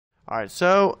Alright,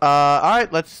 so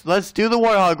alright, let's do the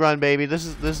Warthog Run, baby. This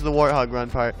is the Warthog Run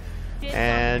part.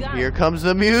 And here comes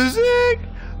the music.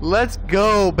 Let's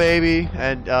go, baby.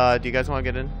 And do you guys want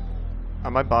to get in?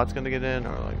 Are my bots gonna get in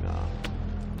or like no?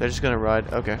 They're just gonna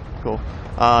ride. Okay, cool.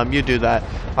 You do that.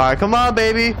 Alright, come on,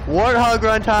 baby. Warthog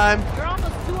Run time.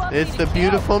 It's the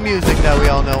beautiful music that we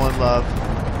all know and love.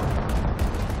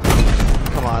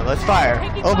 Come on, let's fire.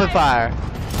 Open fire.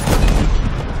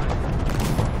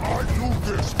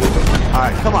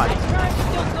 Alright, come on.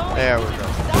 There we go.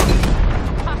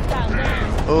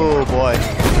 Oh boy.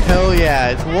 Hell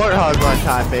yeah, it's Warthog Run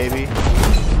time, baby.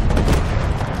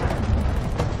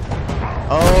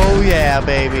 Oh yeah,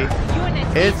 baby.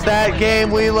 It's that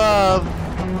game we love.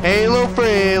 Halo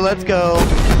free, let's go.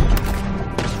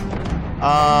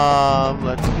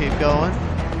 Let's keep going.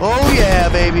 Oh yeah,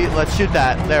 baby. Let's shoot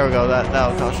that. There we go.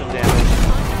 That'll cause some damage.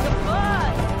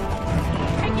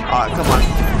 Alright, come on.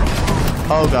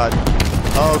 Oh god.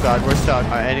 Oh god, we're stuck.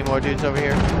 Alright, any more dudes over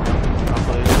here? I don't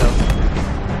believe so.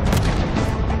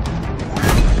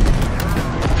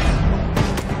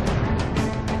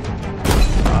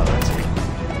 Let's see.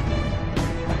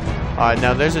 Alright,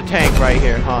 now there's a tank right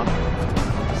here, huh?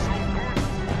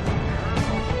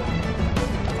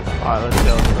 Alright, let's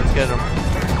go. Let's get him.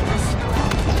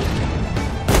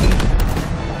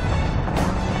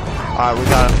 Alright, we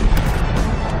got him.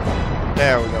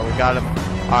 There we go, we got him.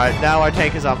 Alright, now our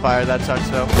tank is on fire. That sucks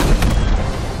though.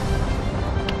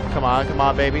 Come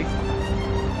on, baby.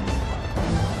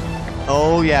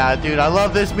 Oh yeah, dude, I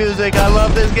love this music. I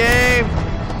love this game.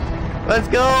 Let's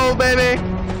go, baby.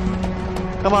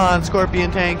 Come on,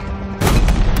 Scorpion tank.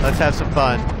 Let's have some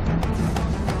fun.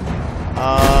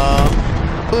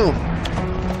 Boom.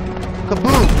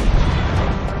 Kaboom.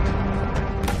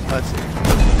 Let's see.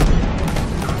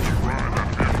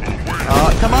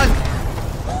 Come on.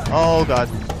 Oh god.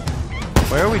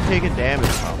 Where are we taking damage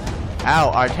from? Ow,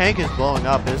 our tank is blowing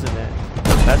up, isn't it?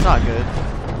 That's not good.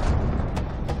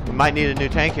 We might need a new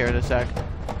tank here in a sec.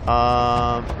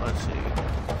 Let's see.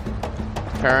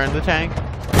 Turn the tank.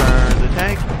 Turn the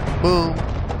tank. Boom.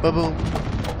 Ba-boom.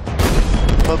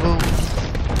 Ba-boom.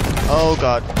 Oh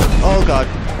god. Oh god.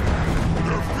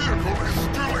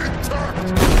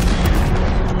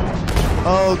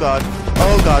 Oh god.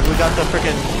 Oh god, we got the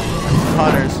freaking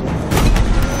hunters.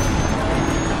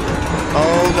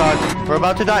 Oh god, we're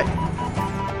about to die.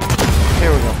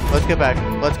 Here we go. Let's get back.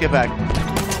 Let's get back.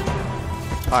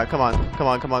 Alright, come on. Come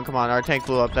on, come on, come on. Our tank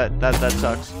blew up. That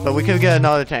sucks. But we could get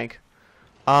another tank.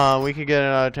 We could get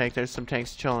another tank. There's some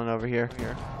tanks chilling over here.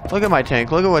 Look at my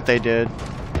tank. Look at what they did.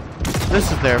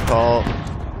 This is their fault.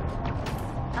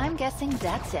 I'm guessing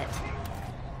that's it.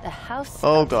 The House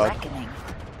of Reckoning.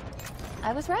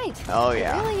 I was right. Oh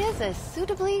yeah. It really is a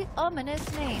suitably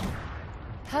ominous name.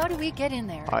 How do we get in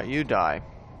there? Alright, you die.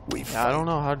 Yeah, I don't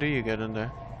know. How do you get in there?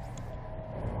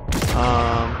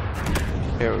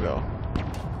 Here we go.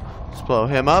 Let's blow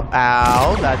him up.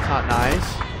 Ow, that's not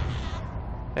nice.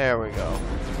 There we go.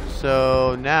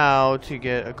 So now to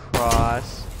get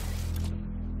across.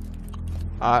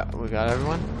 We got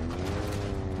everyone.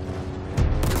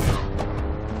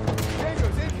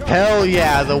 Hell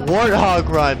yeah, the Warthog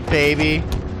Run, baby.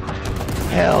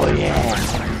 Hell yeah.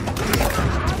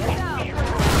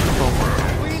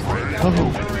 Boom.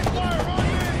 Boom.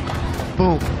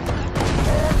 Boom.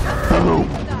 Boom.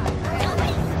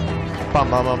 Bum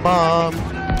bum bum bum.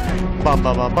 Bum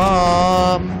bum bum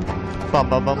bum. Bum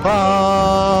bum bum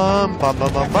bum. Bum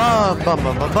bum bum bum. Bum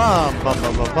bum bum bum. Bum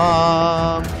bum bum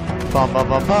bum. Bum bum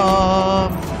bum bum.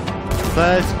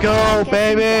 Let's go,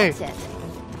 baby.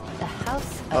 The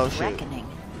House of Reckoning.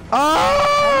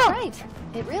 Ah! Right.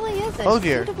 It really is a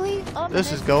suitably ominous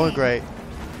This is going great.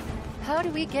 How do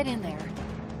we get in there?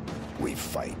 We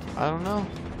fight. I don't know.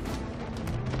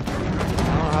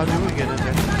 How do we get in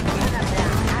there?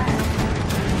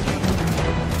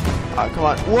 Alright, come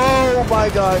on. Whoa, my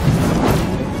god.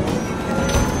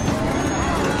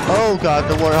 Oh god,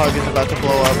 the Warthog is about to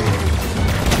blow up.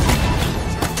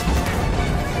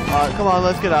 Alright, come on,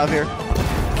 let's get out of here.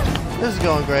 This is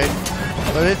going great.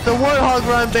 But it's the Warthog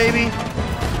Run, baby.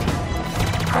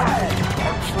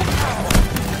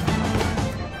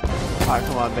 Alright,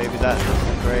 come on, baby. This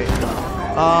is great.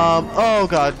 Oh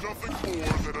god.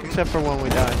 Except for when we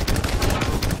die.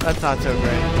 That's not so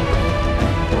great.